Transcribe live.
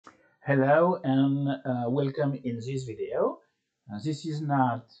Hello and welcome in this video. This is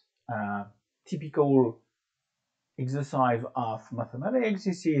not a typical exercise of mathematics.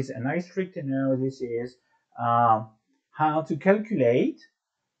 This is a nice trick to know. This is how to calculate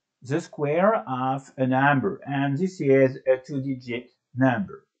the square of a number, and this is a two-digit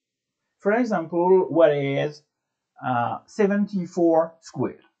number. For example, what is 74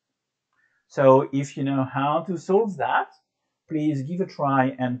 squared? So if you know how to solve that, please give a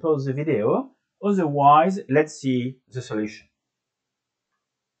try and pause the video. Otherwise, let's see the solution.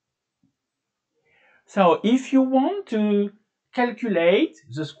 So if you want to calculate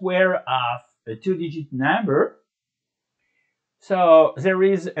the square of a two-digit number, so there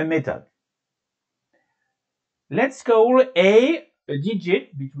is a method. Let's call A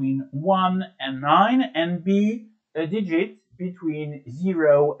digit between 1 and 9 and B a digit between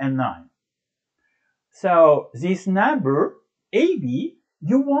 0 and 9. So this number AB,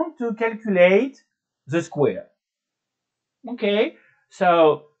 you want to calculate the square. Okay,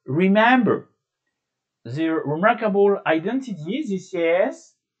 so remember the remarkable identity. This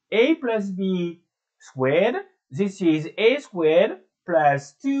is A plus B squared. This is A squared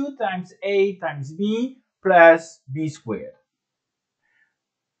plus 2 times A times B plus B squared.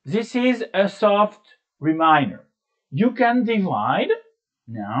 This is a soft reminder. You can divide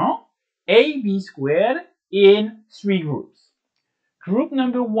now AB squared in three groups. Group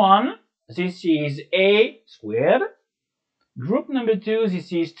number 1, this is A squared. Group number 2,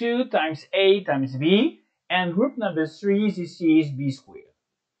 this is 2 times A times B. And group number 3, this is B squared.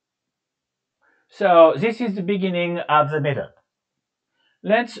 So this is the beginning of the method.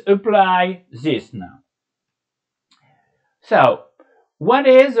 Let's apply this now. So what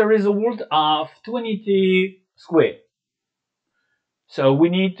is the result of 22 squared? So we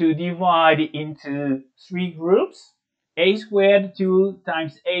need to divide into three groups. A squared, 2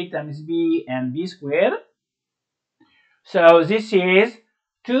 times A times B, and B squared. So this is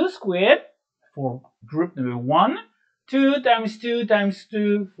 2 squared for group number 1, 2 times 2 times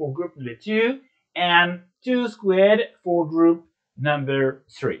 2 for group number 2, and 2 squared for group number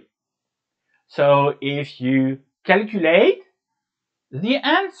 3. So if you calculate, the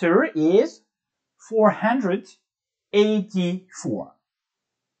answer is 484.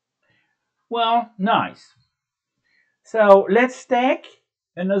 Well, nice. So let's take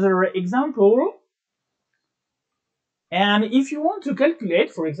another example. And if you want to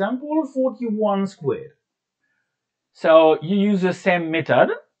calculate, for example, 41 squared. So you use the same method.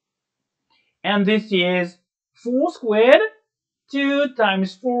 And this is 4 squared, 2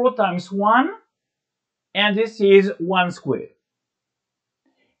 times 4 times 1. And this is 1 squared.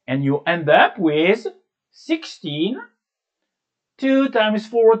 And you end up with 16. 2 times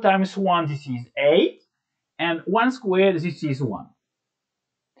 4 times 1, this is 8. And 1 squared, this is 1.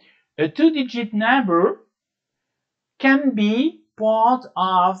 A two-digit number can be part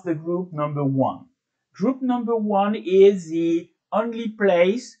of the group number 1. Group number 1 is the only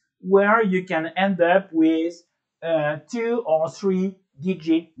place where you can end up with a 2 or 3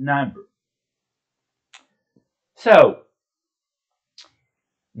 digit number. So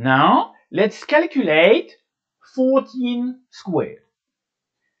now let's calculate 14 squared.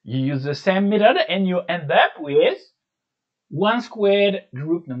 You use the same method and you end up with 1 squared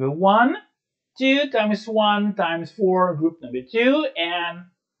group number 1, 2 times 1 times 4 group number 2, and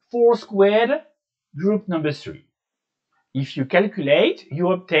 4 squared group number 3. If you calculate,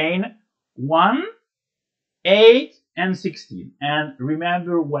 you obtain 1, 8, and 16. And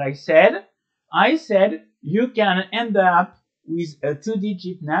remember what I said? I said you can end up with a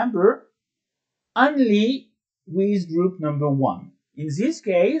two-digit number only with group number 1. In this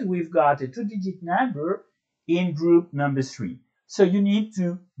case, we've got a two-digit number in group number 3. So you need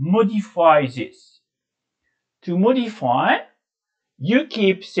to modify this. To modify, you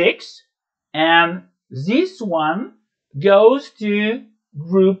keep 6, and this one goes to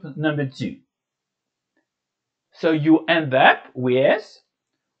group number 2. So you end up with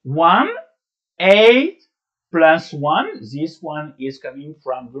 1, 8, plus 1. This one is coming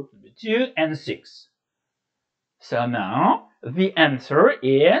from group number 2, and 6. So now the answer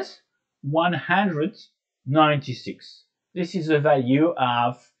is 196. This is the value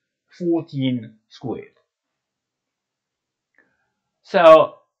of 14 squared.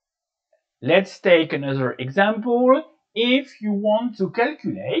 So let's take another example. If you want to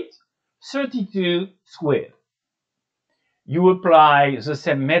calculate 32 squared, you apply the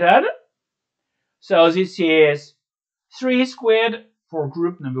same method. So this is 3 squared for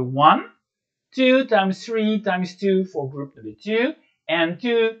group number 1, 2 times 3 times 2 for group number 2, and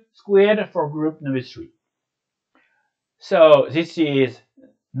 2 squared for group number 3. So this is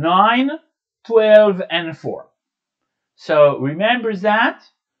 9, 12, and 4. So remember that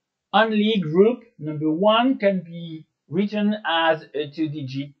only group number 1 can be written as a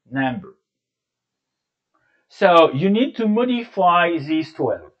 2-digit number. So you need to modify this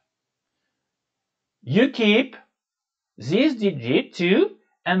 12. You keep this digit 2,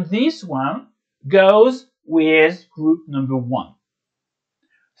 and this one goes with group number 1.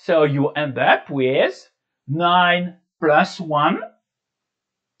 So you end up with 9 plus 1,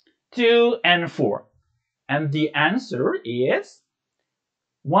 2, and 4. And the answer is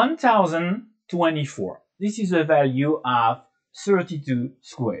 1024. This is the value of 32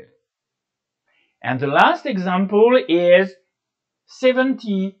 squared. And the last example is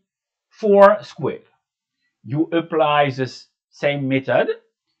 74 squared. You apply the same method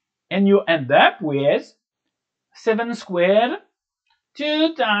and you end up with 7 squared,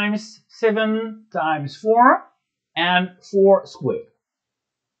 2 times 7 times 4, and 4 squared.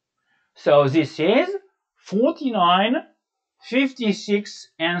 So this is 49,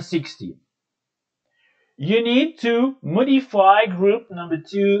 56, and 60. You need to modify group number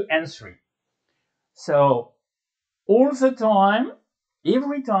 2 and 3. So all the time,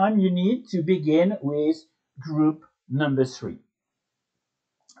 every time you need to begin with group number 3,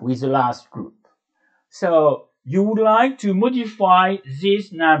 with the last group. So you would like to modify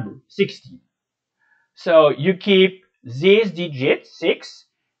this number, 16. So you keep this digit, 6,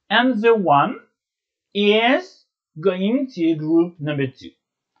 and the 1 is going to group number 2.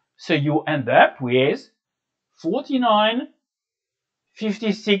 So you end up with 49,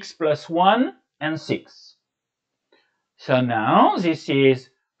 56 plus 1, and 6. So now this is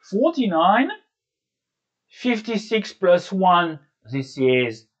 49, 56 plus 1, this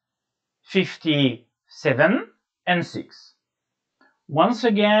is 57, and 6. Once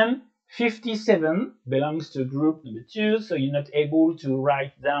again, 57 belongs to group number 2, so you're not able to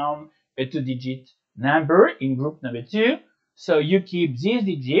write down a 2-digit number in group number 2. So you keep this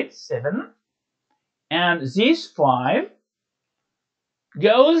digit, 7, and this 5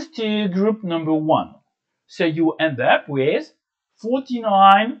 goes to group number 1. So you end up with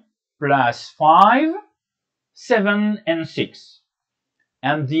 49 plus 5, 7, and 6.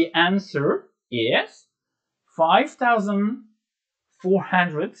 And the answer is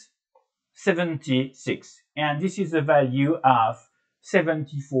 5,476. And this is the value of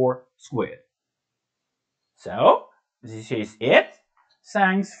 74 squared. So this is it.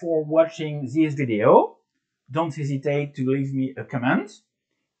 Thanks for watching this video. Don't hesitate to leave me a comment.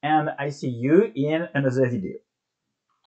 And I see you in another video.